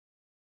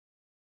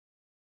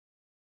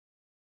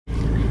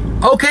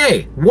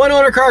Okay, one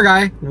owner car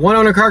guy,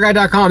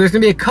 oneownercarguy.com. There's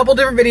gonna be a couple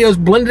different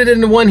videos blended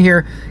into one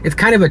here. It's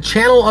kind of a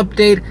channel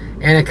update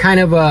and a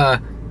kind of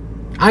a,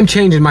 I'm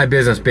changing my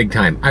business big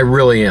time. I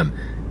really am.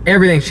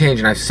 Everything's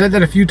changing. I've said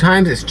that a few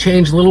times. It's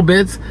changed little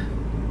bits.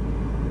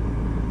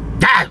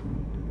 Ah!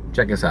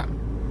 Check this out.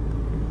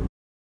 I'm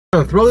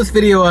gonna throw this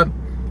video up.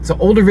 It's an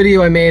older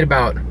video I made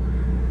about,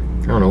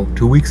 I don't know,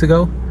 2 weeks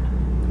ago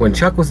when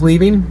Chuck was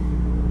leaving.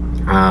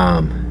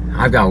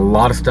 I've got a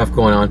lot of stuff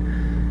going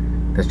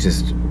on that's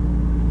just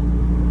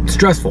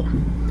stressful,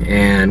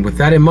 and with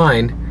that in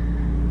mind,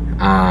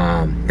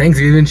 things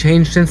have even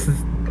changed since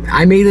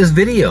I made this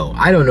video.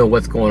 I don't know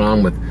what's going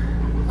on with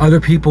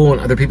other people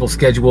and other people's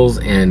schedules,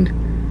 and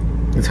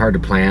it's hard to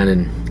plan,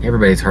 and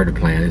everybody's hard to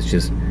plan. It's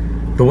just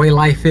the way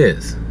life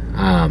is,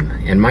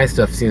 and my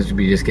stuff seems to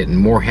be just getting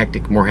more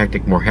hectic. Me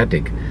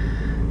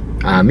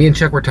and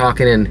Chuck were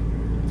talking, and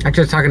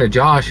actually I was talking to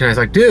Josh, and I was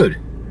like, dude,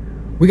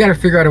 we got to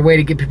figure out a way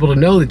to get people to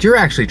know that you're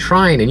actually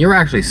trying, and you're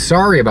actually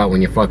sorry about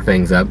when you fuck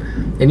things up,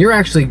 and you're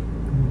actually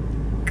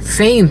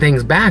saying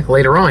things back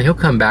later on. He'll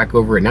come back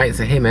over at night and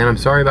say, hey man, I'm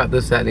sorry about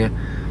this, that, and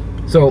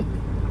the. So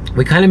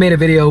we kind of made a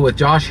video with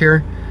Josh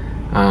here,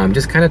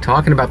 just kind of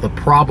talking about the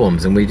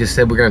problems, and we just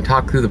said we're going to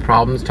talk through the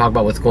problems, talk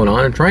about what's going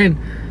on, and try and,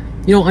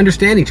 you know,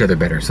 understand each other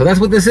better. So that's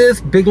what this is.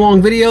 Big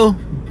long video,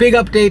 big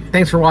update.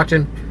 Thanks for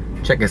watching.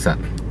 Check this out.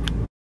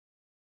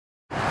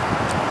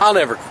 I'll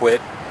never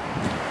quit.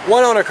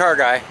 One owner car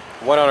guy,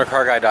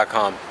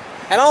 oneownercarguy.com.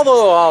 And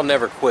although I'll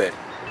never quit,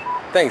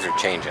 things are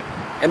changing.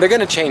 And they're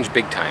gonna change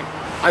big time.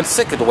 I'm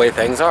sick of the way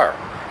things are.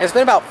 And it's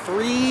been about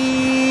 3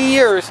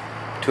 years,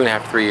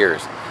 2.5 to 3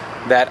 years,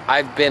 that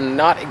I've been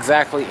not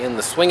exactly in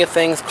the swing of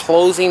things,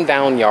 closing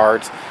down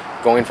yards,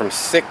 going from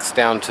 6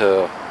 down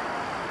to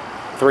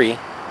 3,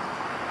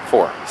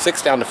 4.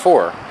 6 down to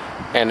 4.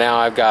 And now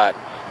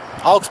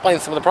I'll explain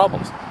some of the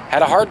problems.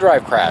 Had a hard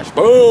drive crash.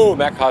 Boom!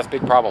 That caused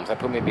big problems. That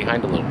put me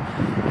behind a little.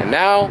 And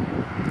now,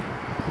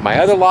 my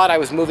other lot I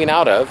was moving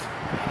out of,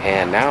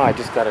 and now I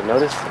just got to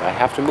notice that I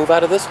have to move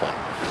out of this one.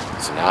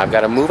 So now I've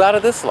got to move out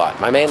of this lot,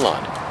 my main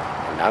lot.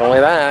 And not only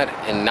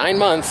that, in 9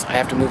 months, I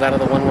have to move out of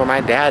the one where my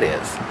dad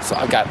is. So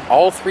I've got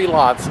all 3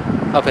 lots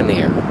up in the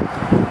air.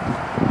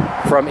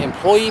 From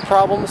employee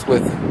problems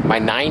with my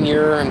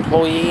 9-year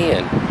employee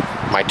and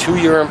my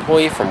 2-year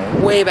employee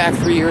from way back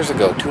 3 years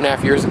ago,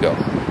 2.5 years ago.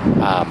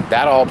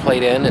 That all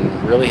played in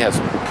and really has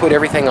put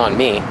everything on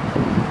me.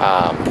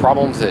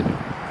 Problems that,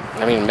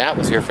 I mean, Matt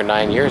was here for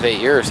 9 years, 8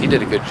 years. He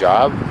did a good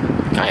job,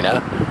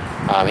 kinda.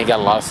 He got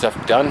a lot of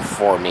stuff done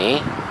for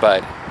me,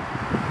 but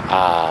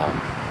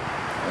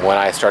when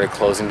I started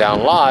closing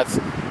down lots,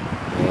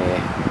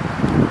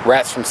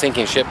 rats from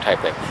sinking ship type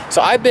thing.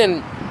 So I've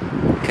been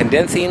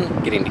condensing,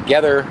 getting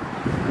together.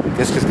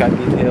 This just got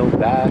detailed,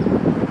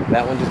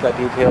 that one just got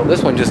detailed,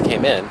 this one just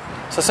came in.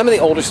 So some of the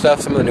older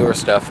stuff, some of the newer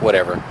stuff,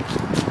 whatever.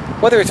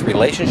 Whether it's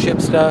relationship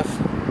stuff,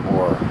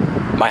 or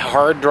my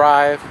hard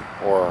drive,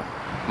 or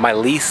my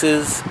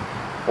leases,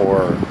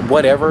 or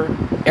whatever,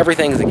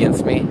 everything's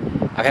against me.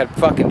 I've had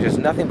fucking just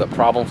nothing but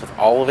problems with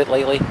all of it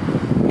lately,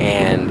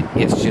 and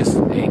it's just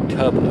a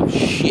tub of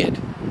shit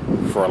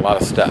for a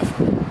lot of stuff.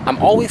 I'm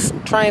always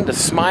trying to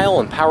smile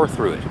and power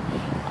through it.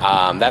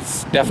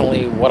 That's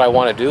definitely what I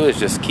want to do, is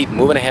just keep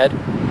moving ahead,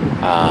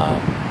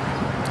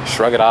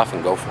 shrug it off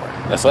and go for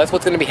it. So that's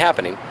what's going to be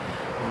happening.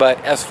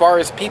 But as far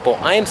as people,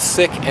 I am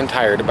sick and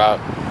tired about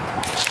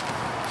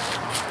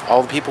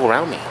all the people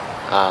around me.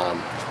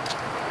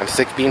 I'm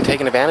sick of being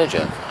taken advantage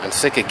of. I'm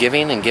sick of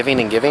giving and giving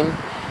and giving,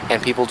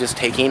 and people just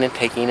taking and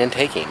taking and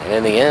taking. And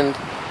in the end,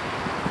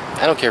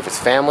 I don't care if it's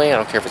family, I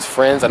don't care if it's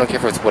friends, I don't care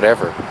if it's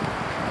whatever.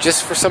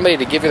 Just for somebody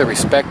to give you the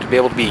respect to be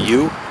able to be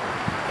you,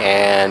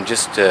 and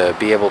just to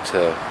be able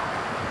to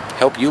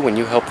help you when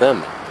you help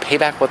them, pay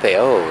back what they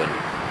owe, and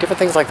different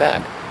things like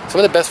that. Some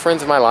of the best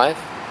friends of my life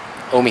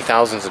owe me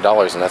thousands of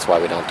dollars, and that's why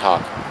we don't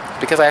talk. It's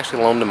because I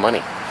actually loaned them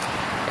money.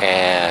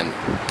 And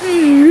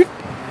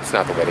it's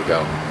not the way to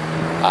go.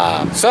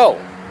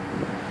 So,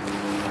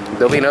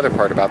 there'll be another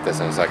part about this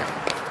in a second.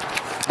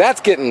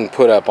 That's getting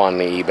put up on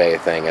the eBay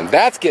thing, and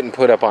that's getting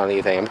put up on the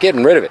thing. I'm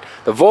getting rid of it.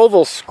 The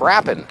Volvo's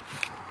scrapping.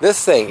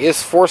 This thing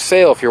is for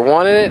sale. If you're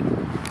wanting it,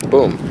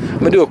 boom. I'm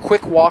going to do a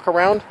quick walk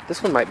around.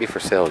 This one might be for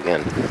sale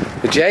again.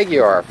 The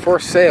Jaguar for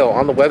sale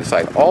on the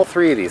website. All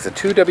 3 of these. The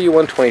 2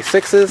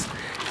 W126s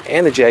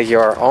and the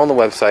Jaguar on the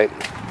website.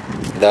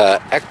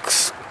 The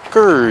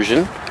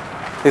Excursion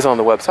is on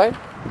the website.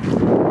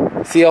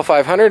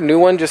 CL500, new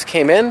one just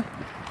came in.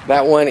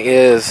 That one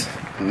is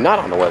not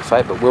on the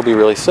website, but will be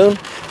really soon.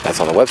 That's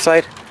on the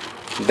website.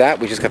 That,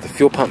 we just got the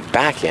fuel pump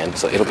back in,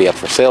 so it'll be up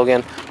for sale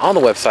again. On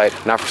the website,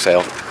 not for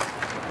sale.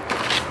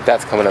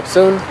 That's coming up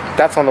soon.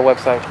 That's on the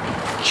website.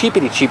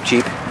 Cheapity cheap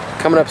cheap.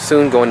 Coming up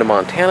soon, going to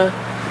Montana.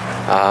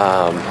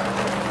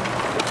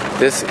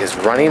 This is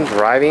running,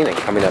 driving, and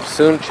coming up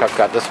soon. Chuck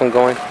got this one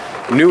going.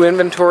 New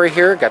inventory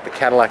here. Got the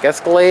Cadillac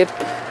Escalade.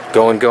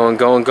 Going, going,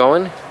 going,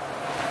 going.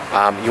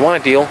 You want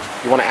a deal.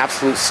 You want an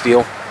absolute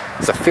steal.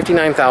 It's a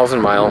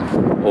 59,000 mile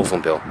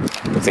Oldsmobile.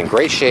 It's in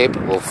great shape. A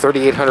little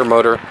 3800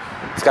 motor.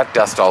 It's got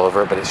dust all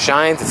over it, but it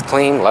shines, it's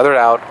clean, leathered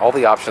out, all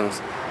the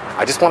options.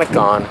 I just want it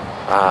gone.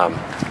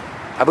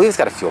 I believe it's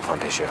got a fuel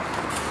pump issue.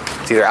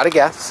 It's either out of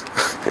gas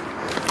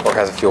or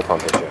has a fuel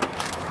pump issue.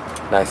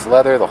 Nice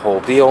leather, the whole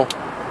deal.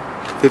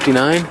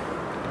 59,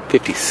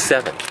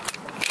 57.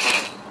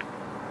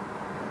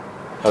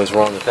 I was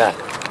wrong with that.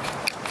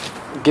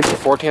 Give me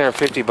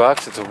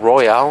 $1,450. It's a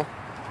Royale,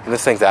 and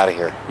this thing's out of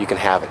here. You can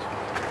have it.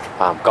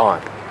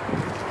 Gone.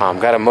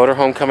 Got a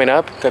motorhome coming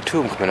up. Got two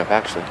of them coming up,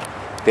 actually.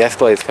 The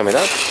Escalade's coming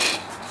up.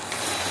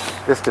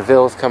 This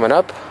DeVille's coming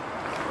up.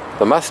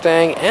 The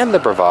Mustang and the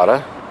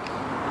Bravada.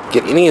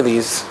 Get any of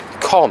these,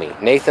 call me.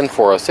 Nathan,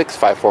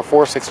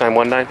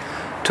 406-544-6919.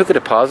 Took a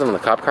deposit on the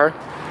cop car,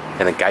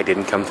 and the guy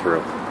didn't come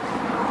through.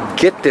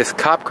 Get this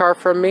cop car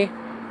from me.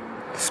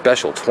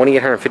 Special,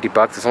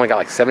 $2,850. It's only got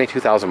like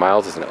 72,000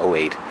 miles. It's an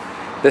 08.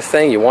 This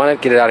thing, you want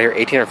it, get it out of here.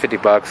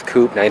 $1,850.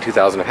 Coupe,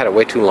 $92,000. I've had it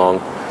way too long.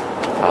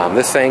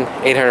 This thing,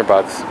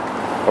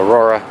 $800.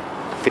 Aurora,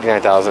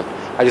 $59,000.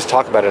 I just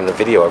talk about it in a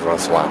video every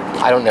once in a while.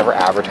 I don't never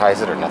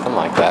advertise it or nothing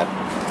like that.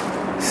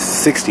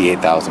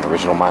 68,000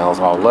 original miles,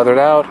 all leathered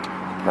out.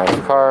 Nice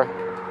car.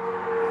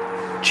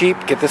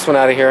 Cheap. Get this one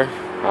out of here.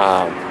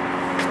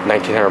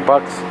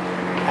 $1,900.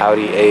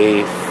 Audi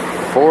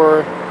A4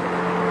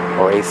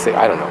 or A6.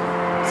 I don't know.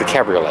 It's a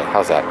cabriolet.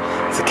 How's that?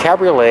 It's a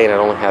cabriolet, and it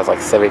only has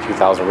like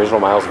 72,000 original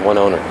miles, one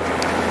owner.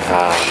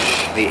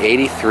 The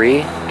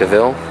 83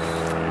 DeVille,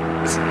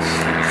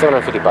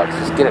 $750.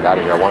 Just get it out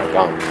of here. I want it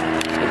gone.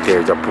 And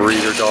there's a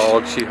breeder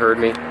dog. She heard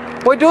me.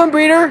 What you doing,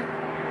 breeder?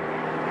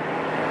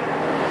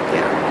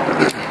 Yeah.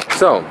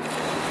 So,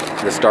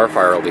 the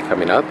Starfire will be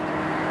coming up.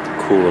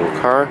 Cool little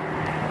car.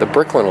 The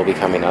Bricklin will be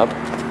coming up.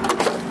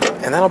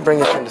 And that'll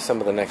bring us into some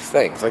of the next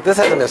things. Like, this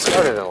hasn't been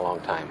started in a long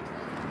time.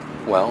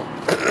 Well,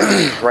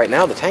 right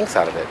now the tank's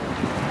out of it.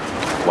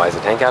 Why is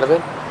the tank out of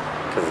it?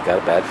 Because it's got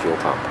a bad fuel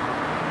pump.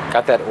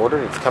 Got that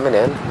ordered, it's coming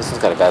in. This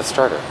one's got a bad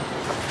starter.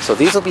 So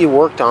these will be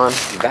worked on.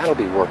 That'll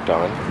be worked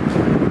on.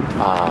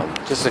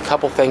 Just a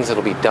couple things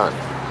that'll be done.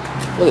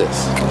 Look at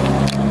this.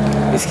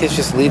 These kids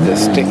just leave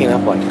this sticking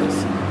up like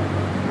this.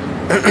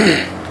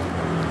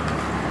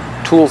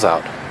 Tools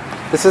out.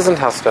 This isn't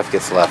how stuff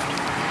gets left.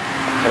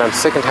 And I'm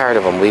sick and tired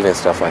of them leaving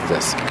stuff like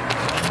this.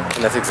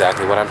 And that's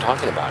exactly what I'm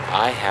talking about.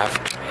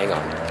 Hang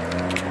on.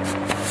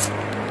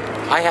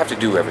 I have to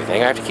do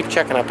everything. I have to keep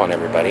checking up on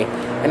everybody.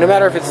 And no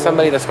matter if it's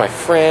somebody that's my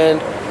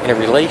friend, in a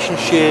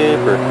relationship,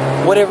 or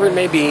whatever it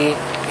may be,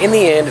 in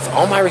the end, it's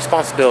all my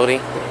responsibility.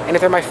 And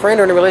if they're my friend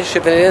or in a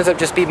relationship, then it ends up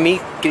just be me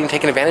getting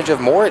taken advantage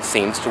of more, it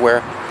seems, to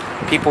where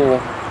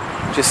people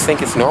just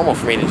think it's normal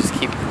for me to just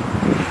keep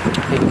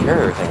taking care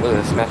of everything. Look,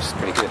 this match is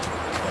pretty good.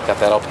 Got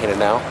that all painted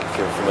now, if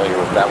you're familiar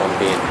with that one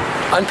being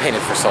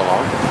unpainted for so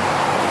long.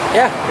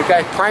 Yeah, good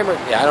guy. Primer.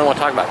 Yeah, I don't want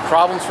to talk about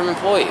problems from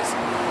employees.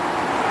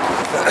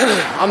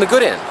 On the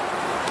good end,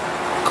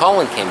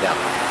 Colin came down.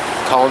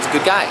 Colin's a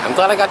good guy. I'm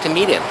glad I got to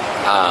meet him.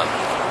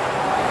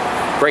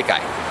 Great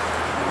guy.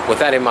 With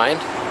that in mind,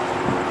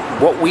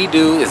 what we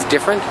do is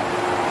different.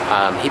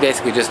 He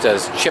basically just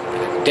does chip,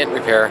 dent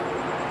repair,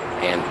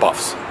 and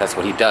buffs. That's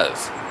what he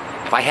does.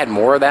 If I had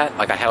more of that,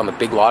 like I had on the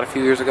big lot a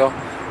few years ago,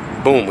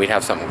 boom, we'd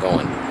have something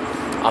going.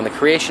 On the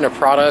creation of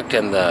product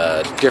and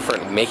the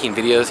different making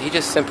videos, he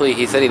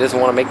said he doesn't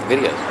want to make the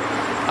videos.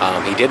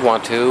 He did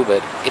want to,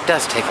 but it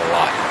does take a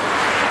lot.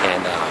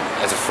 And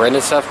as a friend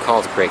and stuff,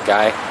 Colin's a great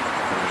guy.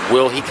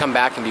 Will he come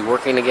back and be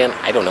working again?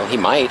 I don't know. He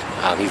might.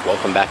 He's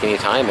welcome back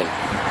anytime, and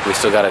we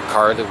still got a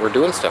car that we're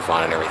doing stuff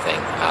on and everything.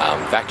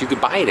 In fact, you could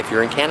buy it if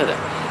you're in Canada.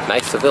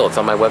 Nice Seville. It's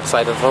on my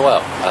website as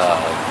well.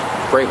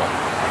 Great one.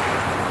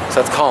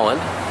 So that's Colin.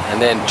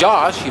 And then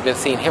Josh, you've been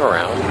seeing him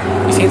around.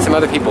 You've seen some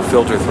other people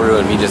filter through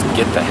and we just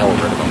get the hell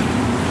rid of them.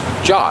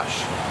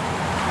 Josh.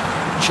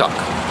 Chuck.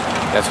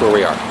 That's where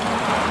we are.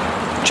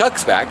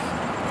 Chuck's back,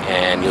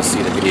 and you'll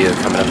see the video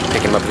coming up,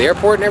 picking him up at the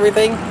airport and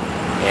everything.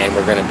 And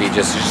we're going to be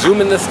just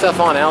zooming this stuff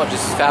on out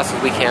just as fast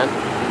as we can.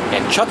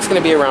 And Chuck's going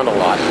to be around a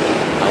lot.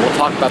 We'll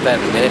talk about that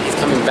in a minute. He's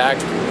coming back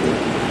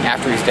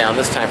after he's down,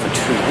 this time for 2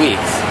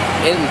 weeks.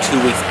 In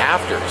 2 weeks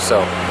after, so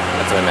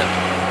that's what I meant.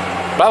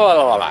 Blah, blah,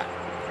 blah, blah,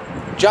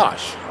 blah.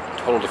 Josh.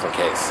 Total different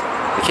case.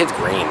 The kid's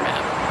green,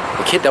 man.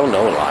 The kid don't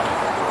know a lot.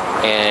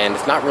 And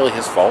it's not really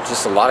his fault.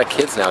 Just a lot of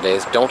kids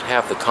nowadays don't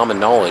have the common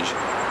knowledge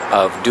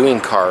of doing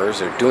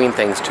cars or doing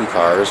things to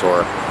cars,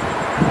 or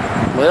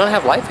well, they don't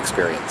have life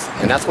experience.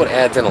 And that's what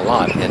adds in a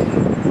lot.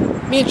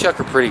 And me and Chuck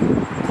are pretty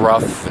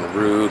gruff and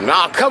rude. And,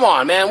 oh, come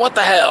on, man, what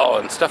the hell?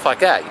 And stuff like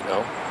that, you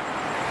know.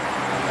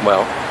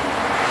 Well,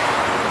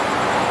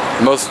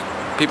 most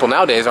people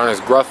nowadays aren't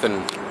as gruff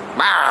and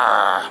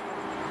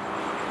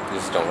they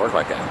just don't work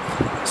like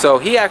that. So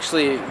he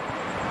actually,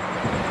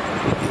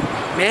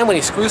 man, when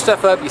he screws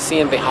stuff up, you see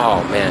him,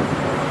 oh man.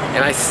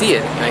 And I see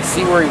it, and I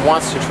see where he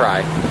wants to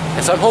try.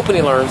 And so I'm hoping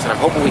he learns, and I'm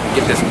hoping we can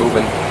get this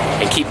moving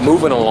and keep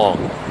moving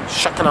along,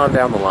 shucking on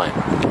down the line.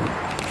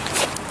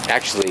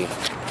 Actually,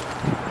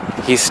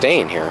 he's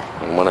staying here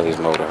in one of these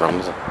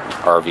motorhomes,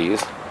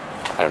 RVs.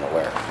 I don't know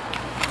where.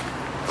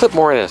 Clip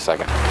more in a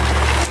second.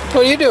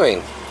 What are you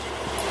doing?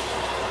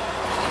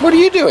 What are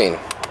you doing?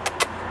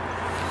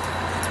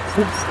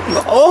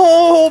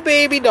 Oh,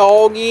 baby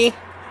doggy.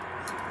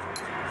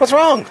 What's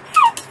wrong?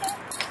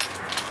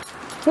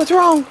 What's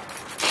wrong?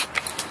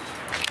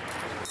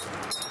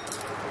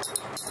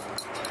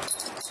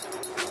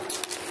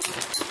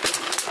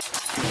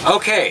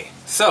 Okay,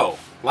 so,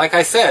 like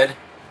I said,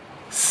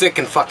 sick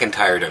and fucking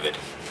tired of it.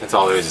 That's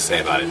all there is to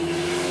say about it.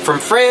 From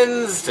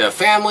friends, to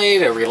family,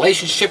 to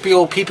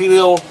relationship-y,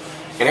 people,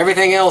 and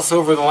everything else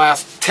over the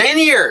last 10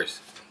 years.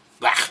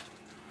 Blah.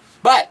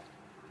 But,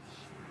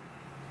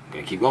 I'm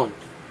gonna keep going.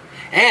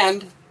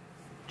 And,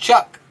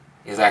 Chuck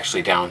is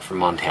actually down from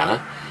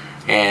Montana.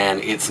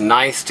 And it's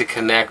nice to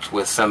connect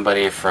with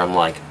somebody from,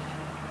 like,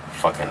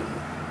 fucking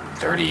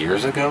 30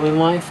 years ago in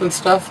life and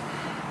stuff.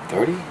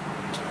 30?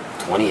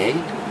 28?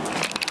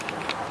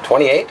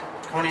 28?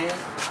 28,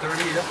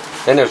 30, yeah.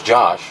 Then there's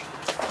Josh.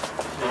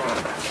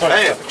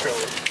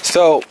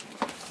 So,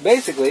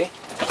 basically,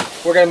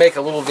 we're going to make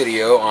a little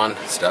video on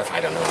stuff,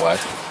 I don't know what.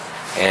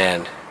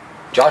 And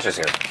Josh is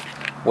here.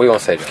 What do you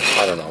want to say, Josh?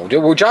 I don't know.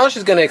 Well, Josh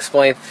is going to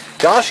explain.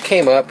 Josh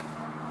came up,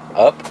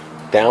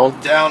 down,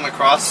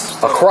 across.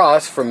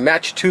 Across from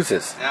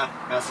Massachusetts. Yeah,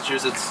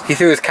 Massachusetts. He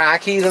threw his car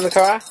keys in the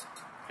car.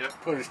 Yep.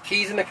 Put his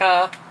keys in the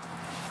car.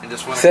 And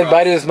just went said across.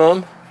 bye to his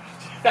mom.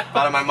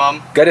 Bye to my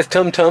mom. Got his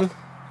tum-tum.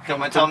 Got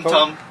my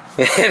tum-tum.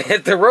 And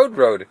hit the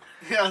road.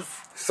 Yes.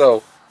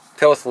 So,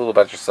 tell us a little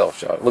about yourself,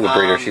 Josh. Look at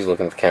Breeder. She's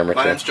looking at the camera,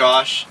 My too. name's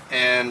Josh,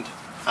 and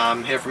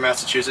I'm here from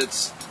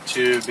Massachusetts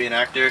to be an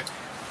actor.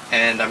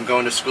 And I'm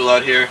going to school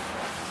out here.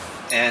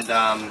 And,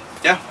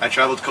 yeah, I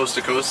traveled coast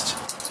to coast.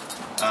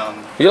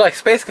 You like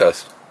Space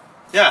Ghost?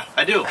 Yeah,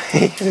 I do.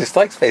 You just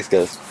like Space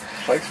Ghost.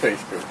 Like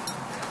Space Ghost.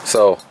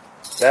 So,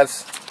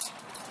 that's...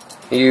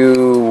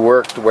 You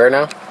worked where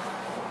now?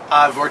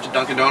 I've worked at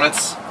Dunkin'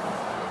 Donuts.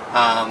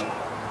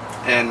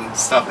 And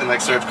stuff, and like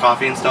served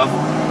coffee and stuff.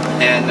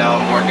 And now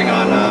I'm working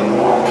on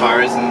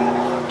cars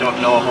and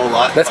don't know a whole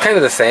lot. That's kind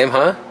of the same,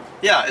 huh?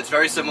 Yeah, it's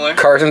very similar.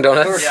 Cars and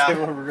donuts? Yeah.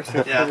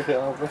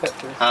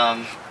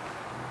 Yeah.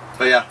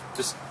 But yeah,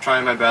 just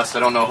trying my best. I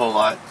don't know a whole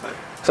lot. But.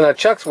 So now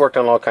Chuck's worked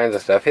on all kinds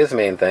of stuff. His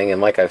main thing,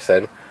 and like I've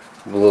said,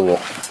 we're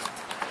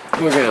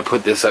going to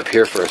put this up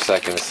here for a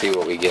second to see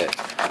what we get.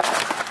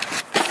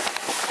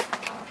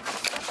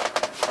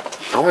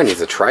 All I need is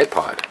a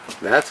tripod.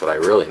 That's what I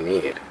really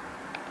need.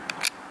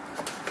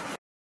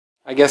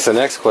 I guess the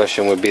next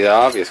question would be the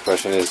obvious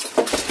question is,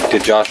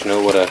 did Josh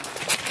know what a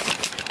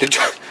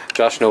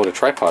Josh know what a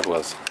tripod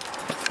was?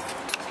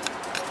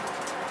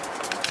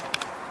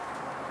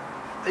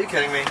 Are you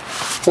kidding me?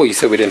 Well, you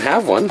said we didn't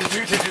have one.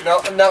 Did you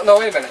no,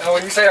 wait a minute. No,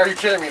 when you say, are you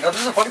kidding me? No,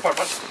 this is the funny part.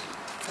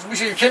 We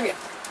say, you're kidding me.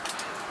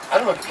 I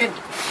don't know if you're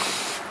kidding.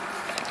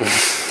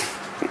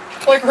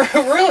 Like,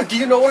 really, do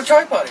you know what a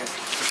tripod is?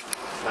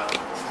 No.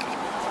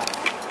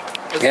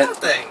 It's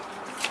nothing.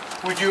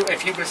 Would you,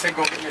 if he would have said,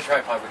 go get me a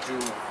tripod, would you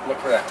look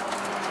for that?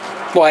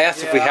 Well, I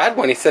asked if we had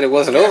one. He said it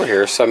wasn't over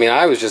here. So, I mean,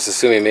 I was just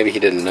assuming maybe he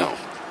didn't know.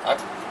 I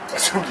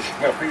assumed he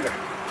didn't know either.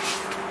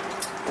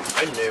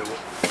 I knew.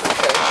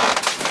 Okay.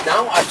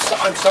 Now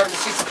I'm starting to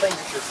see some things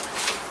that you're...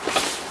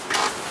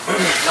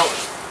 No.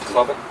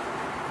 Clubbing?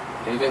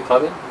 Have you been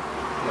clubbing?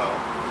 No.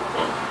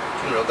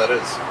 I don't know what that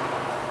is.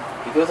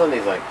 He goes on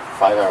these, like,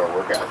 5-hour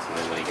workouts, and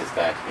then when he gets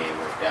back, he ain't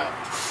worked out.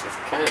 It's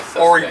kind of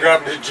suspect. Or he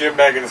grabbed his gym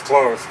bag in his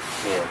clothes.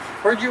 Yeah.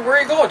 Where are you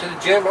going? To the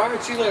gym? All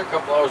right, see you later. A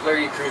couple hours later,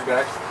 you cruise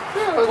back.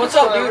 Yeah, what's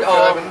up, dude?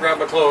 Oh, I'm grab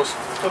my clothes.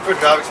 Go for a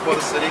drive, explore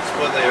the city,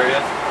 explore the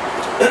area.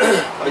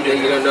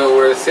 You don't know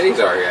where the cities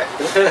are yet.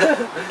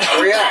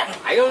 Where you at?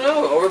 I don't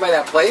know. Over by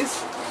that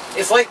place?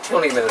 It's like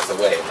 20 minutes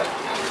away. But...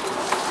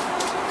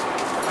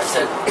 I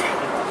said...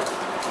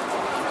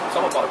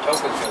 Something about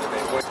tokens the other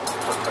day.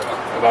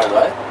 About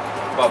what?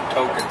 About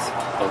tokens.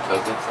 Oh,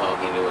 tokens? Oh,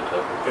 he knew what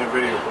tokens were. In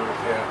video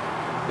booth, yeah.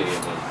 Video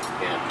booth,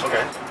 yeah.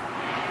 Okay.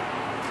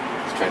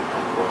 He's trying to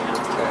find the word.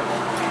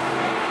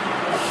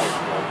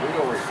 We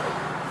know where you're going.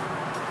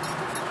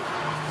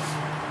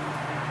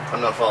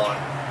 I'm not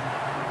following.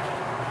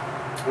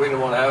 We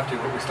didn't want to have to,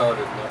 but we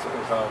started, and that's what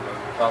we found, and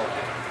we followed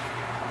it.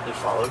 You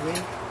followed me?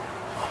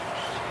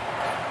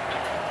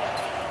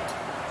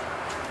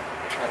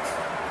 That's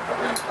what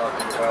we were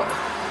talking about.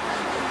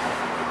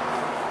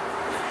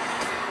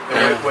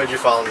 And where'd you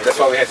follow me That's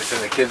to? why we had to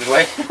send the kids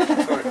away.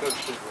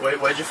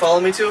 Where'd you follow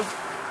me to?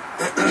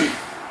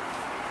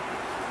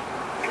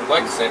 We'd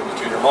like to say it was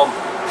to your mom.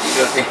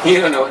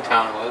 You don't know what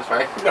town it was,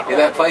 right? No. Yeah,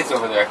 that place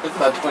over there. It's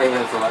about 20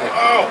 minutes away.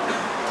 Oh!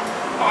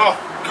 Oh,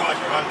 God,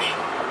 you're on me.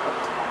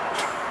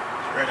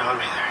 You're right on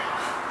me there.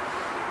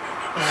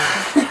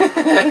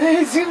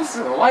 He seems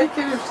to like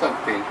it or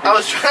something. I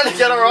was trying to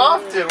get her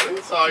off, dude.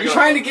 You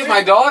trying to get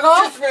my dog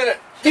off? Just a minute.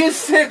 You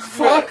sick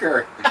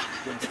fucker.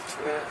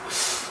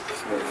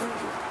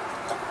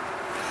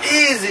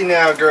 Easy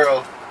now,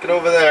 girl. Get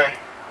over there.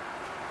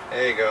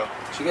 There you go.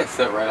 She got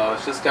set right on.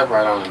 Just step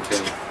right on him,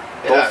 too.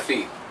 Yeah. Both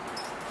feet.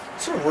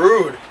 So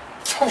rude.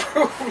 So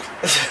rude.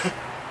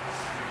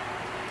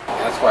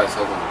 That's why I was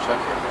hoping to check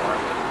here more.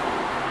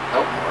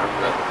 Help more,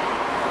 but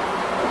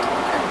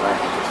I'm glad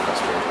he just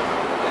frustrated me a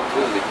little bit,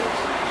 too, because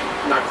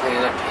not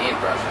cleaning up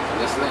paintbrushes and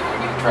this and that.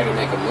 We tried to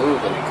make a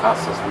move and it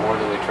cost us more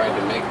than we tried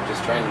to make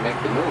just trying to make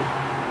the move.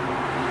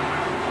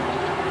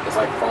 It's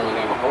like falling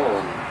down a hole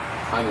and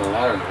climbing a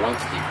ladder and the rungs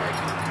keep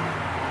breaking.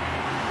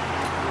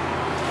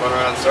 Going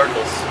around in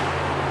circles.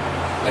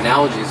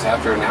 Analogies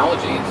after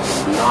analogy, it's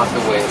just not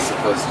the way it's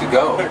supposed to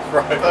go.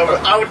 Right.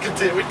 I would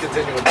continue. We'd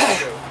continue with that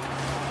too.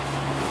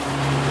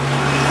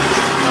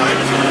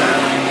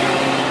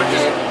 But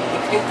just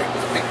the paint thing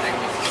was a big thing.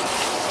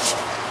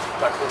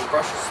 Not clean the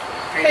brushes.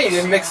 Hey, you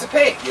didn't mix the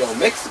paint. You don't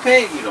mix the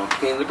paint. You don't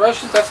clean the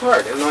brushes. That's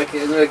hard. And like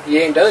you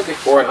ain't done it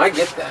before, and I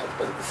get that.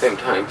 But at the same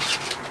time,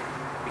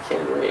 you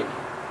can't read,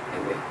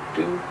 and they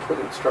do put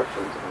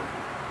instructions on,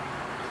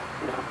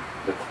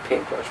 the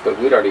paintbrush. But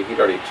he'd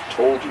already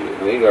told you,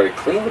 and he'd already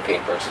cleaned the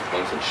paintbrushes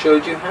once and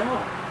showed you how.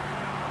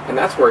 And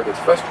that's where it gets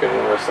frustrating.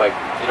 Where it's like,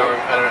 I don't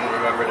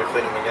remember to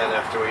clean them again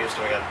after we used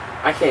them again.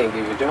 I can't even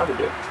give you a job to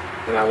do,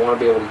 and I want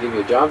to be able to give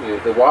you a job to do.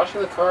 The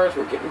washing the cars,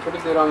 we're getting pretty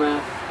good on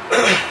that.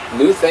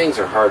 New things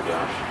are hard,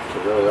 Josh. They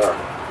really are.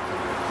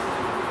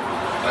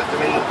 I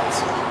mean,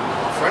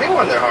 for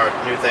anyone, they're hard.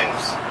 New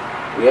things.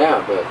 Yeah,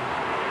 but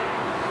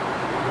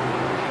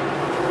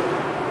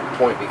the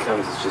point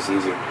becomes it's just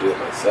easier to do it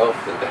myself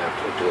than to have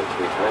to do it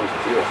 3 times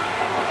with you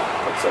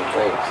on some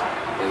things.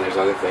 And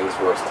there's other things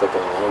where it's clipping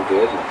along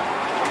good, and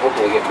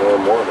hopefully get more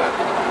and more of that.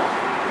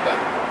 But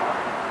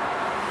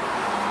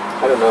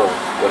I don't know.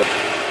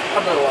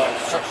 I've done a lot of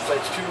construction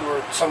sites too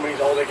where somebody's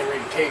all they can read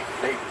and tape.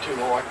 They too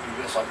know I can do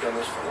this. I've done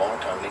this for a long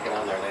time. They get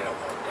on there and they don't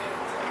know a damn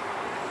thing.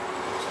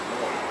 It's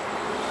annoying.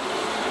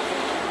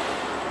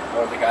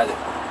 Or the guy that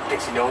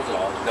thinks he knows it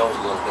all, knows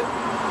a little bit.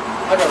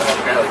 I'd rather have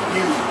a guy like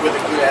you with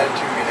a good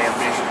attitude and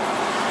ambition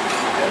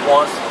that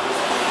wants to.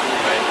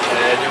 Right.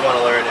 And I do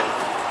want to learn, and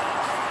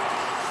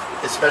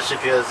especially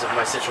because of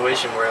my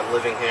situation where I'm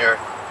living here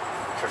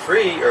for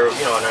free, or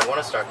and I want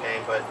to start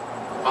paying, but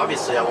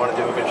obviously I want to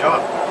do a good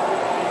job.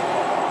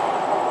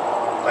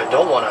 I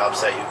don't want to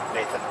upset you,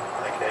 Nathan.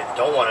 Like, I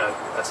don't want to.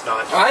 That's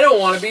not. I don't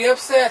want to be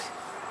upset.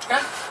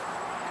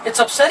 It's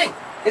upsetting.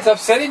 It's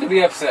upsetting to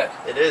be upset.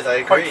 It is.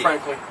 I agree. Quite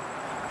frankly.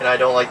 And I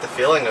don't like the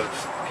feeling of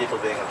people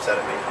being upset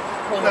at me.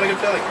 It's not a good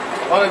feeling.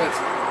 A lot of it's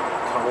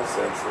common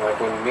sense. Like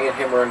when me and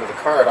him are into the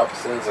car, at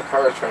opposite ends of the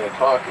car is trying to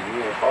talk, and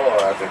you and Paul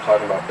are out there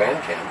talking about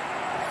Bandcamp.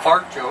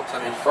 Fart jokes.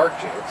 And fart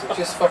jokes. It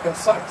just fucking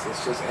sucks.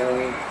 It's just, and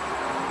we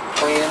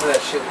play into that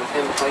shit with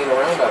him playing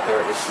around out there.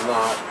 It's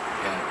not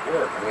at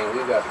work. I mean,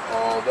 we've got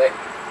all day.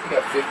 You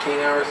got 15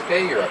 hours a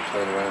day you're up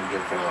playing around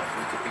jerking off.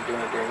 You could be doing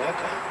it during that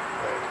time.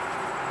 Right.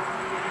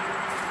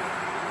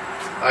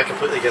 I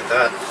completely get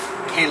that.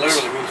 He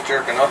literally means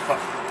jerking off.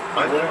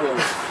 I literally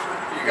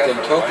You got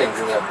them tokens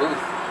in that booth.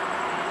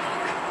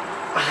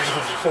 I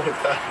don't know what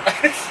that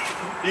is.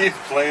 He's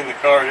playing the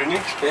car, didn't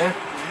he? Yeah.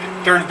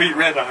 Turns beat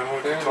red. I don't know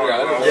what you're talking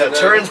about. Yeah,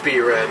 turns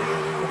beat red.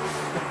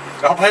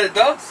 I'll bet it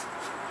does.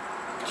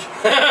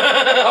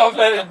 I'll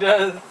bet it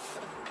does.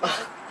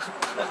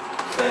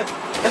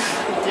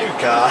 You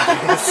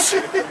guys.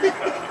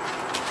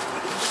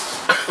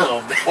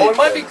 Oh, Well, it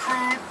might be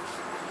crude.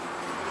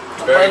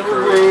 Very Sometimes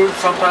we're crude. rude.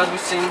 Sometimes we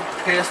seem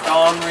pissed,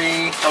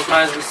 ornery.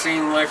 Sometimes we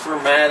seem like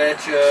we're mad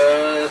at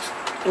you.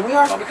 We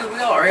are. Not because we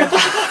are, yeah.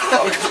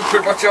 Because we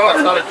pretty much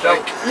are. Not a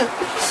joke.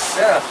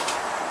 Yeah.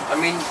 I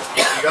mean,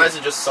 You guys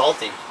are just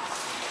salty.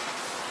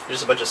 You're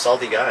just a bunch of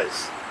salty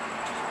guys.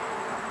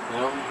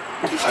 No.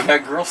 I've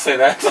had girls say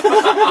that.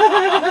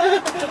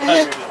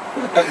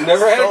 I've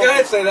never had a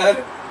guy say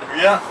that.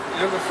 yeah,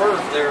 you're the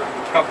first. They're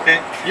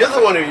cupcake. You're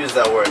the one who used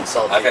that word,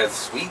 salty. I've had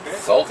sweet,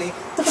 salty.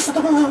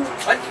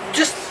 I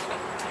just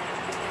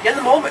in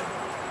the moment.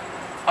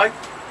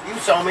 You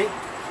saw me.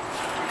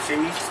 You see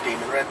me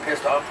steaming red,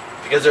 pissed off.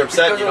 Because they're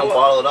upset, Because you of don't what?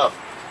 bottle it up.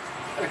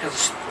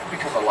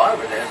 Because a lot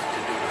of it has to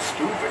do with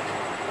stupid.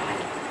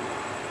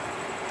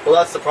 Well,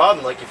 that's the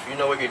problem. Like, if you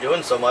know what you're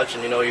doing so much,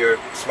 and you know you're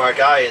a smart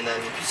guy, and then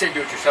If you say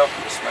do it yourself,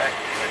 you just smack.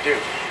 I do.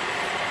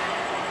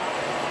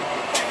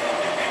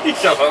 You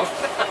shut up.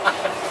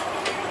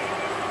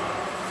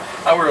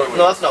 I really would.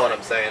 no, that's not what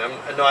I'm saying.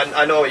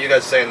 I know what you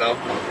guys are saying though.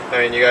 I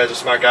mean, you guys are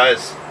smart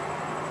guys.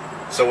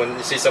 So when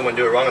you see someone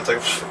do it wrong, it's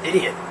like,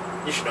 idiot.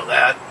 You should know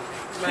that.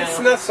 It's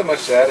not so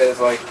much that as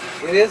like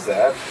it is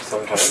that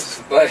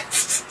sometimes, but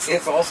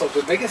it's also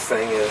the biggest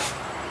thing is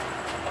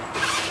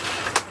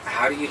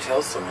how do you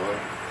tell someone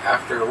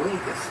after a week?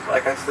 It's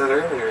like I said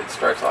earlier. It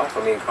starts off.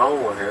 I mean,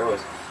 Colin were here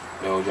was,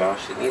 no,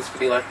 Josh, it needs to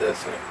be like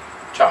this. And,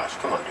 Josh,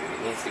 come on, dude,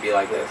 it needs to be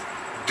like this.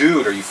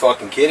 Dude, are you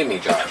fucking kidding me,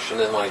 Josh? And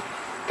then like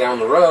down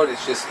the road, it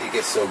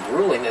gets so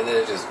grueling, and then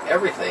it's just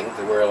everything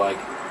to where like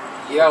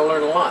you gotta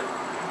learn a lot,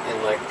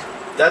 and like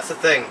That's the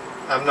thing.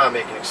 I'm not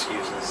making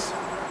excuses.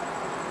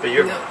 But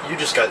you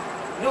just got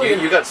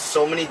you got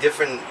so many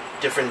different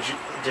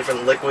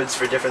liquids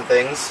for different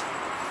things,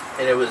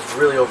 and it was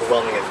really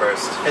overwhelming at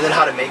first. And then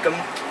how to make them.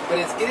 But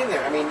it's getting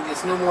there. I mean,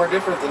 it's no more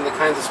different than the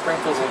kinds of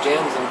sprinkles and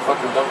jams and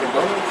fucking Dunkin'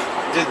 Donuts.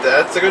 Dude,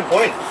 that's a good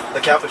point. The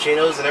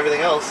cappuccinos and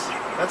everything else.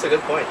 That's a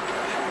good point.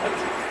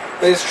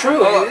 But it's true.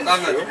 Well, it is I'm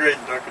not true.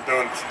 degrading Dunkin'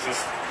 Donuts. It's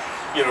just,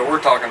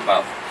 we're talking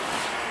about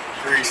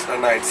Grease the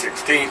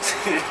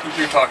 9/16.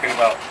 You're talking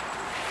about.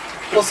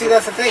 Well, see,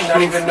 that's the thing.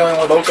 Not even knowing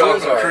what the Mocha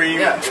tools are. cream.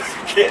 Yeah,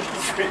 Candy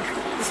sprinkles.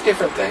 it's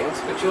different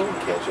things, but you'll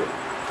catch it.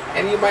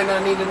 And you might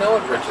not need to know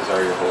what wrenches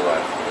are your whole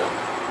life. You know?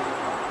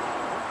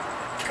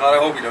 God, I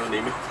hope he doesn't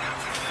need me.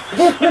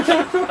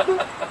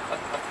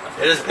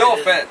 No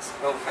offense.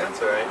 No offense.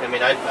 That's alright. I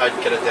mean,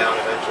 I'd get it down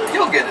eventually.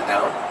 You'll get it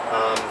down.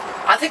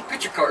 I think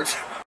picture cards.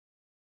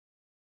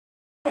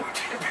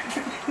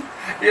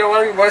 You know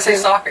what I mean? When I say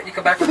socket, you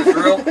come back with a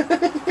drill.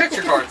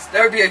 Picture cards.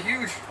 That would be a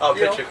huge. Oh,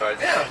 picture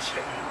cards. Yeah.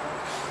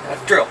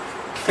 Drill.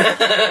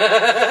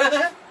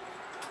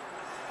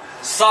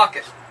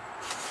 Socket.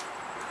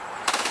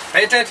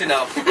 Pay attention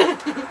now.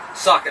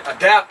 Socket.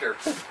 Adapter.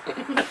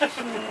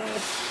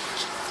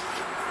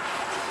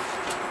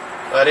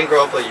 I didn't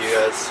grow up like you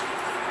guys.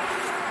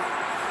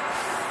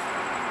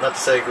 Not to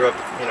say I grew up,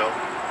 you know,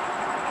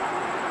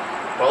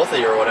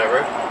 wealthy or whatever.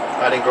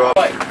 I didn't grow up.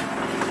 Bike.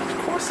 Of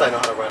course I know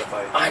how to ride a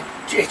bike.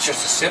 It's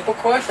just a simple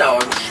question.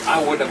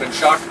 I wouldn't have been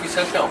shocked if you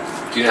said no.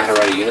 Do you know how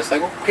to ride a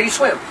unicycle? Can you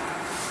swim?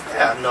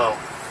 Yeah, no.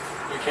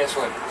 You can't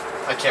swim.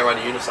 I can't ride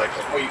a unicycle.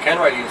 Oh, you can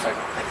ride a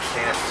unicycle. I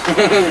can't.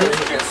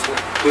 You can't swim.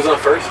 Who's on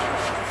first?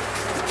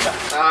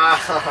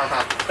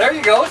 There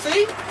you go,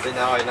 see? See,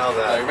 now I know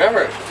that. I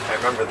remember it. I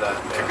remember that.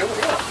 Yeah.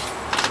 Yeah.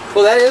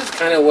 Well, that is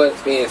kind of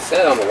what's being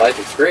said on the life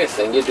experience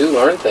thing. You do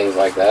learn things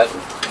like that.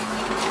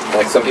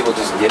 Like some people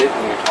just get it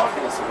when you're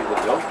talking, and some people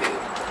don't get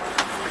it.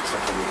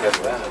 Something because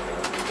of that.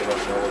 They don't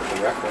know what the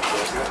reference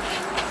is.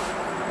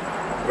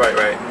 Right,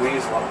 right. We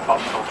use a lot of pop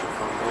culture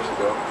from years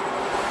ago.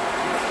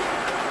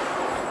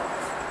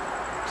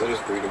 So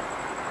just breed them.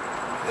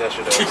 Yeah,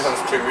 she She does.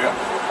 does too, yeah.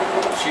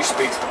 She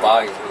speaks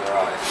volumes with her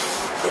eyes.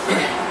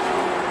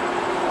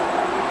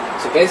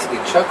 So basically,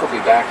 Chuck will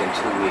be back in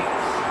 2 weeks.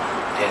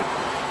 And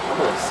I'm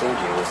going to send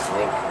you this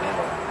link now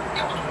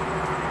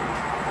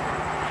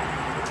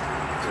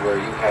to where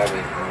you have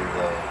it on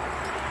the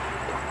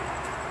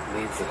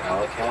leads that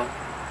Alec had.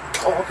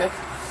 Oh, okay.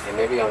 And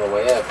maybe on the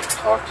way up,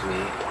 talk to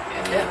me.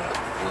 And then,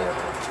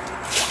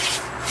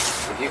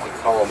 if you could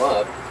call them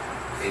up,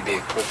 it'd be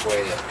a quick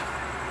way to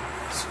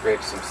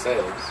scrape some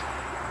sales.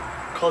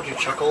 Called you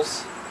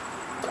Chuckles?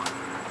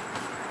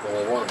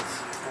 Only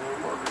once.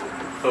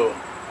 Who?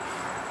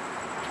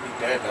 He's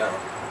dead now.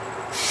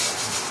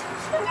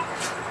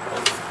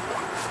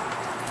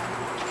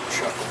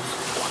 Chuckles.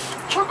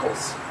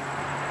 Chuckles.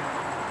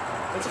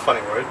 That's a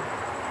funny word.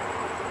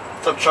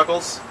 What's up,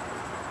 Chuckles?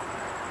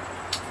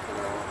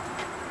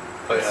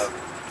 Oh, yeah.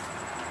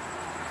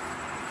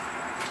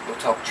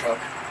 What's up, Chuck?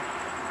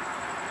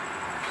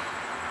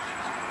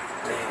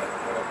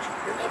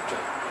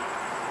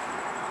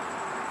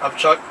 Up,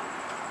 Chuck?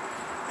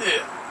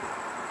 Yeah.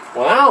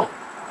 Wow!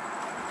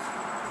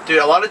 Dude,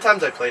 a lot of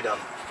times I play dumb.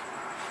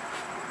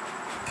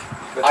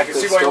 That's I a can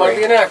good see why you want to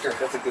be an actor.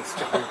 That's a good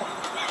story.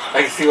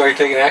 I can see why you're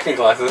taking acting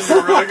classes.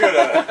 You're really good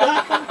at it.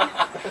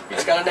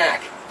 He's got a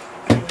knack.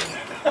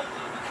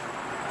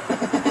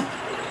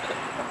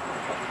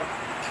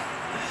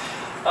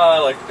 I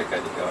like to think I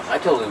do. I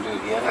told him, dude,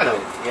 he had to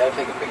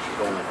take a picture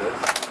going like this.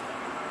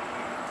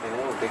 You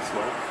know, a big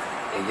smile.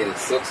 And get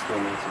his silk screen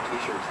and some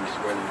t-shirts and just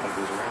wear them like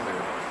these around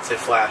everywhere. Say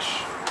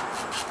Flash.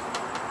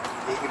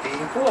 He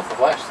can pull off the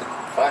flash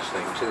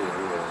thing too.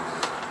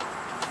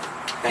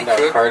 Hand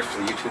out cards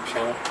for the YouTube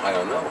channel. I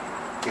don't know.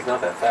 He's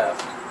not that fast.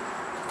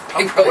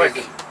 I'm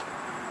quick.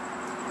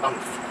 I'm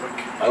quick.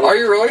 Are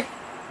you really?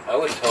 I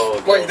would tell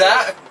him. Like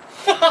that?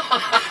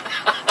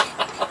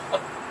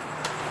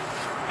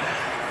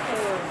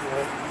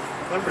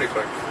 I'm pretty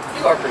quick.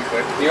 You are pretty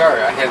quick. You are.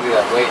 I handed you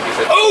that weight. You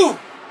said, "Oh,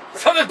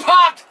 something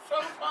popped!"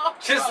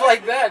 Just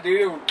like that,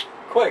 dude.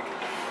 Quick.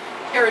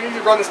 Here, I need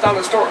to run this down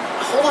to the store.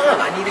 Hold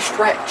on, I need a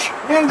stretch.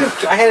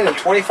 I handed him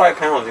 25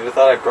 pounds. He would have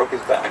thought I broke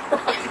his back.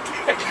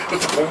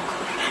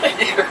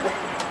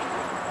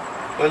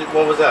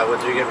 What was that? What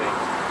did you give me?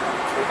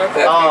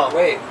 That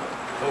weight.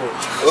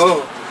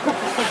 Oh.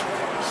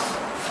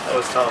 That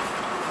was tough.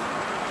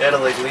 You had to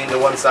like lean to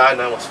one side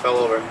and I almost fell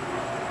over.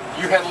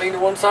 You had to lean to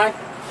one side?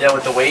 Yeah,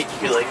 with the weight,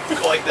 you like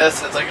go like this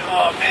and it's like,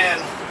 oh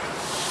man.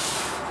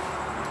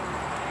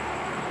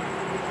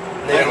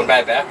 Did you have a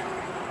bad back?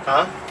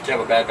 Huh? Did you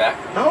have a bad back?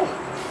 No.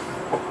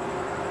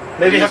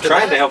 Maybe He was after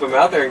trying that. to help him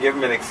out there and give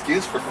him an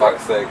excuse for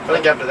fuck's sake. I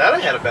think after that I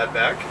had a bad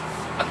back.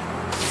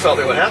 That's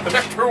probably what happened.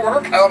 After a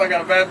workout, I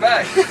got a bad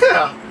back.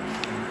 Yeah.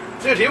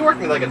 Dude, he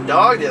worked me like a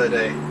dog the other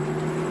day.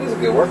 It was a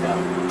good workout.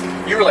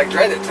 You were like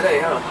dreaded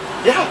today, huh?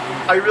 Yeah,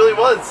 I really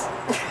was.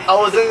 I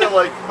was in there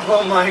like,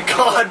 oh my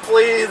god,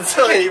 please.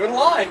 I can't even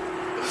lie.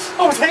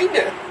 I was hating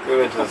it. We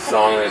went to the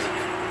sauna. There's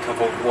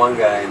one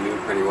guy I knew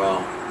pretty well.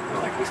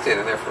 And we stayed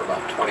in there for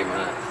about 20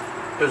 minutes.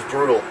 It was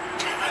brutal.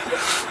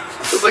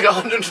 It was like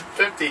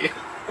 150.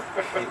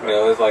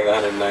 No, it was like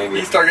 190.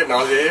 You start getting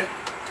nauseated?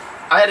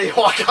 I had to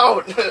walk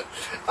out.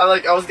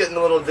 I was getting a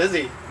little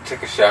dizzy.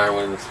 Took a shower and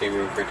went in the steam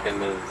room for 10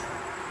 minutes.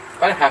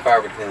 About a half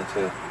hour between the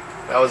two.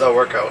 That was our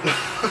workout.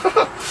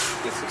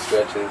 Did some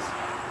stretches.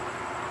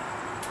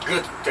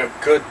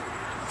 Good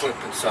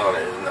flipping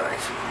sauna is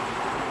nice.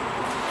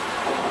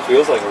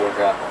 Feels like a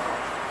workout.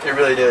 It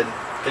really did.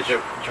 Get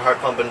your heart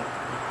pumping.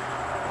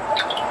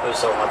 It was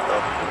so hot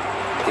though.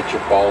 Get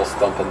your balls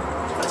thumping.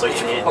 That's what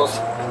you need. 2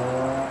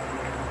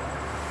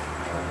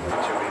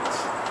 weeks.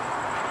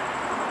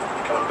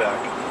 Coming back.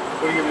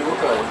 What are you gonna be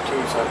working on in 2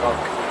 weeks?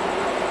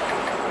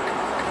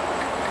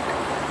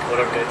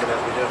 Whatever Nathan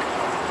has me do.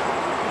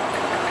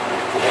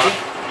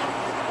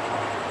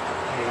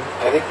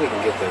 I think we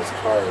can get those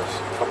cars,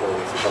 a couple of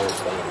these cars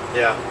done.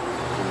 Yeah.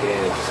 And get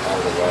it just out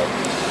of the way.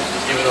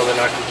 Even though they're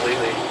not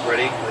completely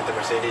ready, like the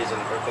Mercedes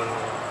in Brooklyn,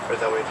 or is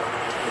that what you're talking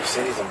about?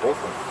 Mercedes in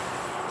Brooklyn.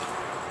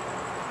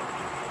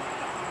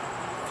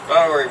 I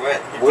don't know where he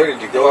went. Where did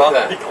you go with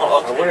that?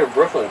 Where did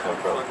Brooklyn come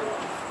from?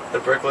 The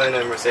Brooklyn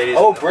and Mercedes.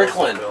 Oh, and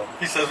Brooklyn.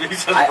 He says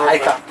Brooklyn. I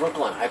thought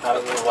Brooklyn. I thought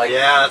it was like...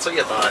 Yeah, that's what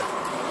you thought.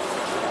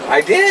 I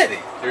did.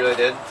 You really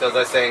did? So was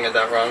I saying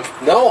that wrong?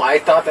 No, I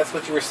thought that's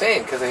what you were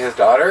saying because of his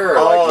daughter,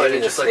 or like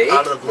maybe just the like state,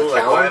 out of the blue.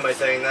 Like, why am I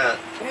saying that?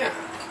 Yeah.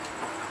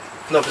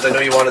 No, because I know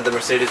you wanted the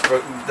Mercedes,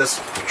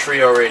 this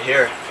trio right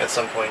here, at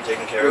some point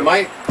taken care of. We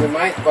might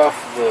buff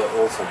the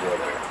Olsen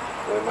brother.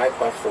 We might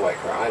buff the white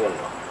car. I don't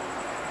know.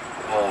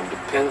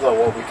 Depends on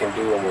what we can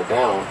do when we're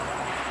down,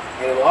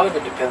 and a lot of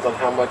it depends on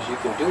how much you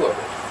can do of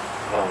it.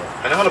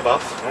 I know how to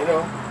buff. I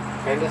know.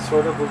 Kind of,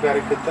 sort of. We've got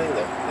a good thing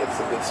there. It's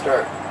a good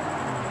start.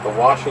 The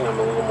washing, I'm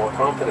a little more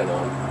confident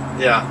on.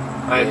 Yeah,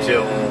 I am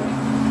too.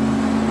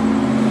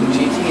 The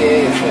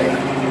GTA is there.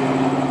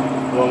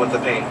 The one with the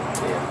paint.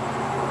 Yeah.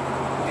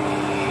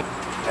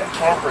 That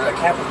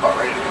camper's about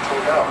ready to get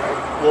towed out, right?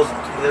 Well,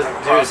 Dude,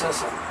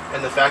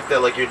 and the fact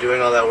that like you're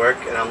doing all that work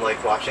and I'm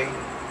like watching,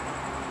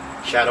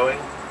 shadowing,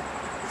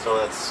 so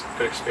that's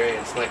good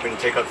experience. Like when you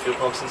take out fuel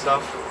pumps and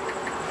stuff.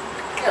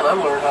 Yeah, and I'm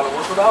learning how to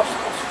work with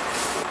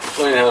obstacles.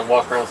 Learning how to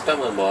walk around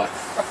stumbling blocks.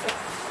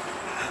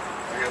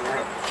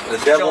 The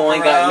devil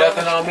ain't got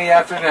nothing on me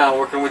after now,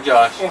 working with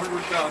Josh.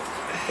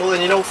 Well,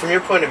 and you know, from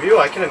your point of view,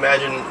 I can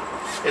imagine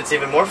it's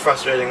even more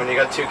frustrating when you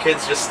got 2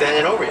 kids just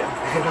standing over you.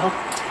 You know?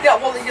 Yeah,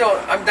 well, you know,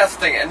 that's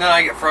the thing. And then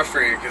I get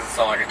frustrated because it's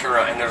all like I turn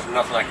around and there's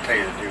nothing I can tell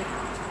you to do.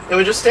 And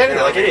we're just standing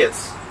there like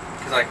idiots.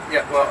 Because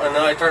and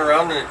then I turn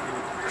around and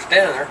you're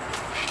standing there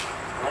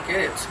like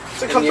idiots.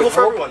 It's uncomfortable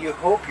for everyone. You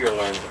hope you're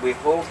learning. We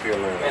hope you're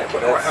learning. Yeah,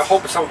 but I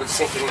hope it's something that's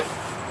sinking in.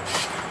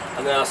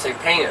 And then I'll say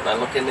paint it, and I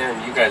look in there,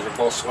 and you guys are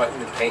both sweating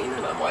and painting,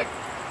 and I'm like,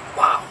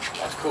 wow,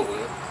 that's cool,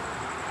 man.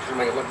 Gonna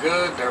make it look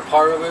good, they're a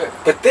part of it.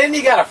 But then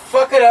you gotta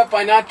fuck it up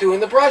by not doing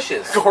the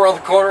brushes. Go around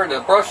the corner, and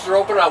the brushes are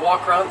open, and I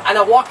walk around, and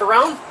I walked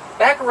around,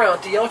 back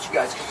around to yell at you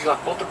guys, because you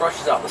left both the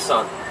brushes out in the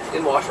sun.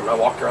 Didn't wash them, and I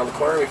walked around the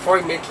corner, and before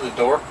he made it to the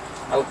door,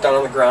 I looked down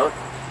on the ground,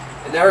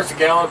 and there's a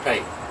gallon of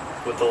paint.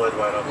 With the lid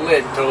wide open.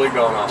 Lid totally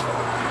gone off of it.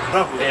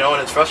 No, you know,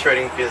 and it's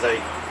frustrating because I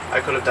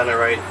could have done it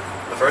right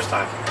the first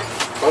time.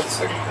 Or the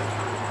second time.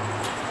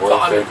 Or the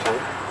third time.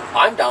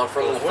 I'm down for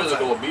a little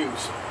physical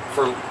abuse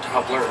to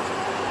help learn.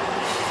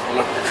 A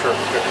little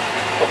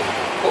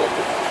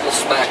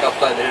smack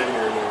upside the head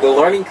here. The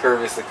learning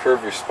curve is the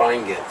curve your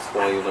spine gets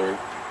while you learn.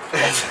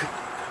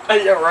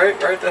 Yeah, right.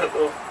 That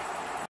little.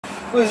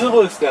 What's it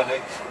looks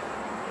nice?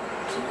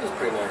 It's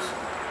pretty nice.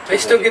 They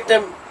still get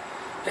them.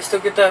 They still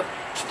get that.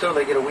 Still,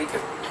 they get a week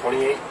of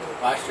 28.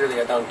 Last year they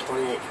got down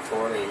 28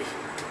 for 4 days.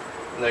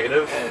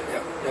 Negative?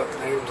 Yep,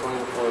 negative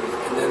 28 for 4 days.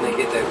 And then they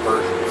get the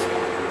inversions.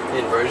 The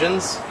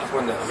inversions? That's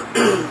when the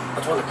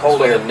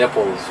cold air. The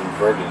nipples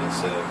inverted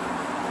instead of...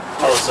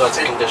 Oh, so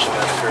it's a condition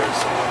that occurs.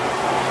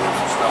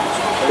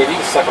 I mean, you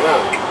can suck them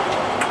out.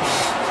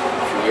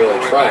 If you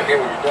really try.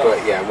 But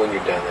yeah, when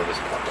you're done, they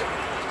just pop it.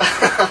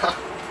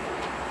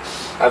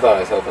 I thought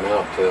I was helping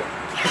out too.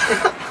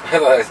 I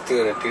thought I was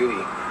doing a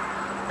duty.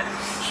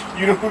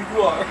 You know who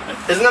you are.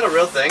 Isn't that a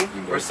real thing?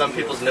 Where some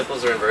people's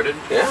nipples are inverted?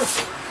 Yeah.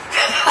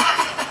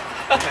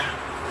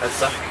 That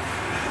suck.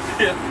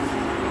 Yeah.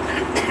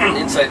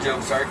 Inside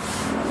joke, sorry. I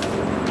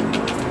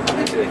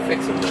bet they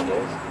fix them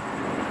nowadays.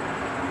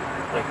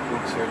 Like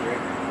boot surgery.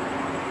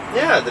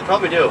 Yeah, they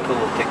probably do. Put a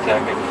little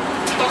tic-tacing.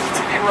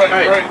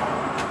 Right.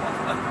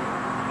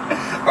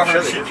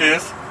 Hershey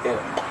kiss. Yeah.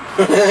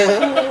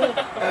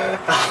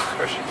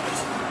 Hershey kiss.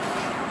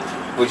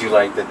 Would you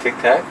like the Tic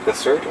Tac, the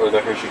cert, or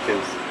the Hershey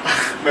Kiss?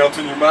 Melt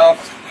in your mouth.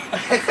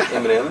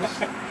 M&M's?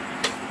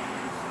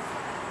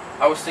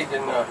 I was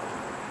thinking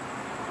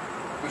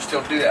we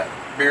still do that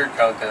beard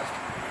contest.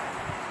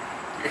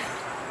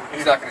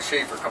 He's not going to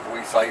shave for a couple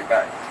weeks. I'll get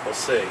back. We'll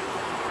see.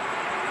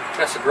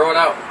 Has to grow it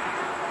out.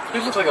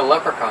 You look like a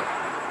leprechaun.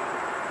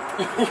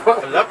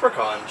 A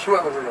leprechaun? She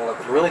might look like a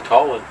leprechaun. Really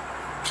tall one.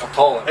 A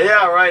tall one.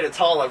 Yeah, right, a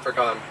tall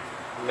leprechaun.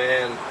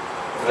 Man,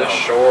 they're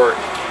short.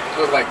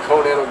 You look like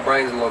Conan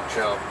O'Brien's look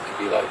show. Could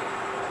be like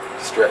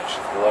Stretch,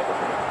 the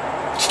leprechaun.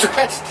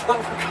 Stretch the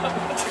leprechaun.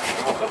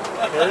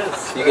 It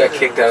is. You got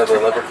kicked out of the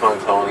leprechaun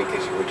colony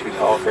because you were too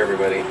tall for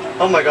everybody.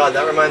 Oh my god,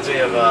 that reminds me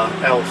of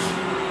Elf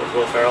with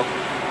Will Ferrell.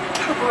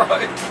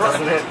 Right.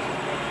 Doesn't it?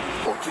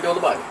 Oh, you know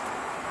the Bible?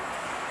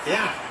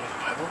 Yeah.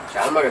 The Bible?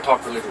 Yeah, I'm not going to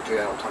talk religion to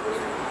you. I don't talk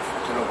religion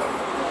to nobody.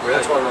 Really?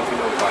 That's why I don't know if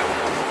you know the Bible.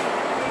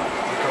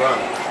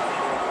 Quran.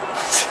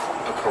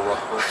 The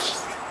Quran.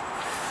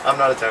 I'm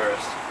not a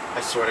terrorist.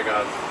 I swear to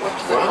God. What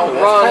does the Wow,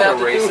 Quran that's have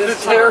to kinda do with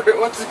racist, terrorists?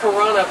 What's the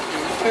Quran have to do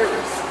with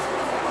terrorists?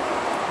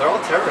 They're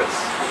all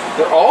terrorists.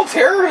 They're all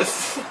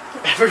terrorists.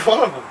 Every one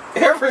of them.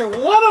 Every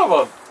one of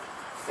them.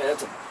 Man,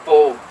 that's a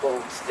bold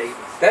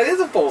statement. That is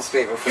a bold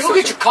statement for You go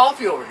such, get your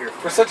coffee over here.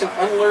 for such an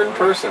unlearned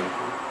person.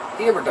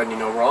 He never done you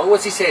no wrong.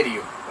 What's he say to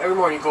you? Every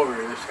morning you go over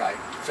here, this guy.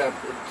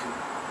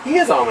 He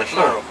is Amish,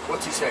 No, huh?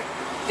 what's he say?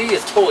 He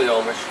is totally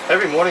Amish.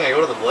 Every morning I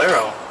go to the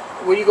Bolero.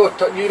 When you go,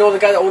 you know the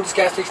guy that owns this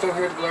gas station over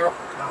here at the Bolero?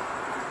 No.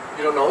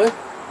 You don't know him?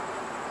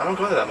 I don't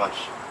go there that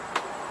much.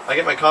 I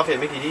get my coffee at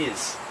Mickey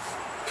D's.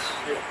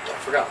 Yeah, I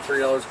forgot.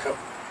 $3 a cup.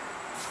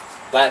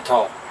 That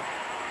tall.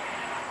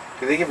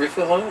 Do they give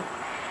refills on it?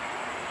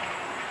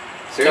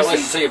 Seriously? Unless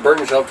you say you burn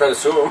yourself trying to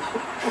sue him.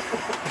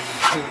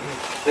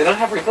 They don't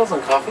have refills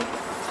on coffee?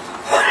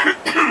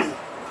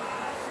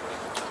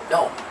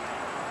 No.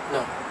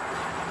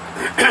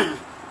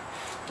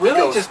 Really?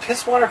 Goes. Just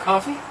piss water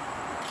coffee?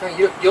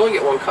 Yeah, you only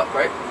get one cup,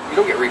 right? You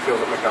don't get refills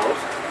at McDonald's.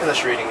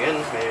 Unless you're eating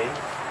in, maybe.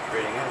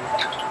 Reading in.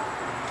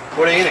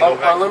 What are you eating?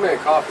 Unlimited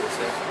coffee,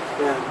 say.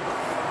 Yeah.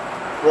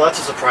 Well, that's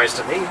a surprise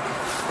to me.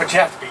 But you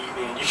have to be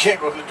eating in. You can't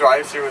go to the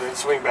drive-thru and then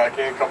swing back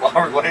in a couple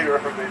hours later.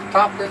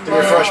 Top it. The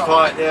refresh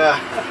pot, yeah.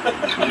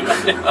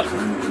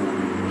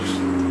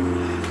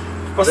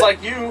 It's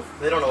like you.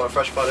 They don't know what a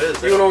fresh pot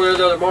is. You went over there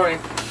the other morning.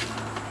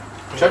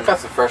 Chuck got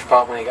the fresh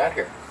pot when he got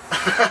here.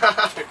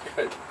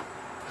 But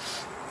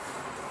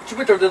you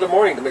went there the other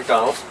morning to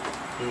McDonald's,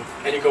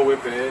 and you go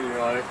whipping in, and you're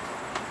like,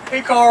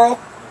 "Hey, Carl."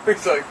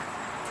 He's like,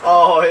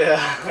 Oh,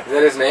 yeah. Is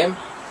that his name?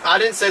 I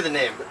didn't say the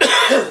name.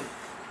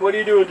 "What are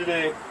you doing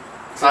today?"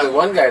 So the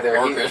one guy there,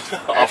 he, Working.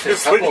 actually a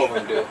couple of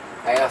them do.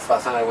 I asked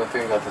last time I went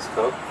through and got this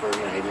Coke for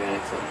 89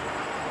 cents.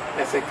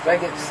 I said, "Could I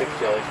get 6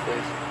 jellies,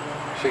 please?"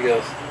 She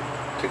goes,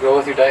 "To go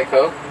with your Diet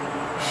Coke?"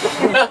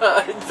 She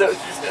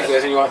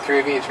goes, "And you want 3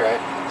 of each,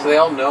 right?" So they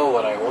all know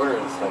what I order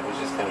and stuff. It's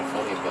just kind of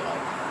funny, but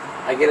like,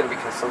 I get it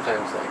because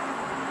sometimes, like,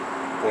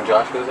 when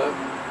Josh goes up,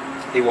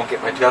 he won't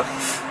get my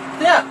jellies.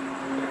 Yeah.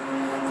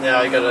 Yeah,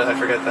 I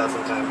forget that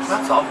sometimes.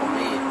 That's awful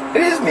mean.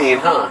 It is mean,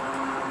 huh?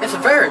 It's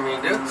very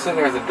mean, dude.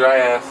 Sitting there with a dry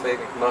ass steak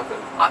muffin.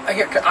 I'm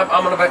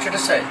going to venture to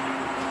say,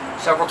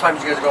 several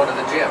times you guys go to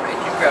the gym and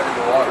you grabbed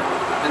a water.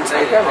 Didn't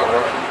say anything.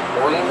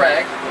 Or a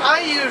rag.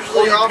 I Or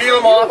usually you offer peel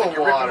them off you and a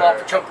you rip them water.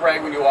 off a chunk of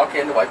rag when you walk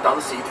in to wipe down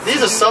the seat.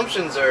 These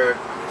assumptions are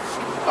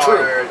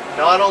True.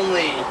 not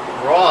only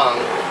wrong,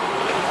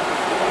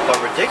 but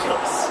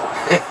ridiculous.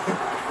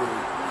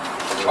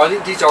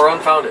 These are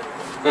unfounded.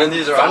 And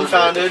these are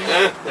unfounded.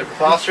 They're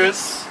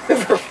preposterous.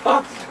 They're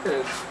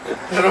preposterous.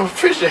 I don't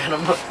appreciate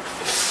them.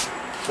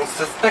 It's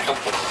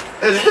despicable.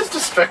 It is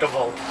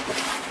despicable.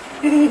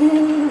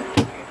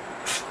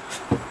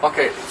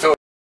 Okay, so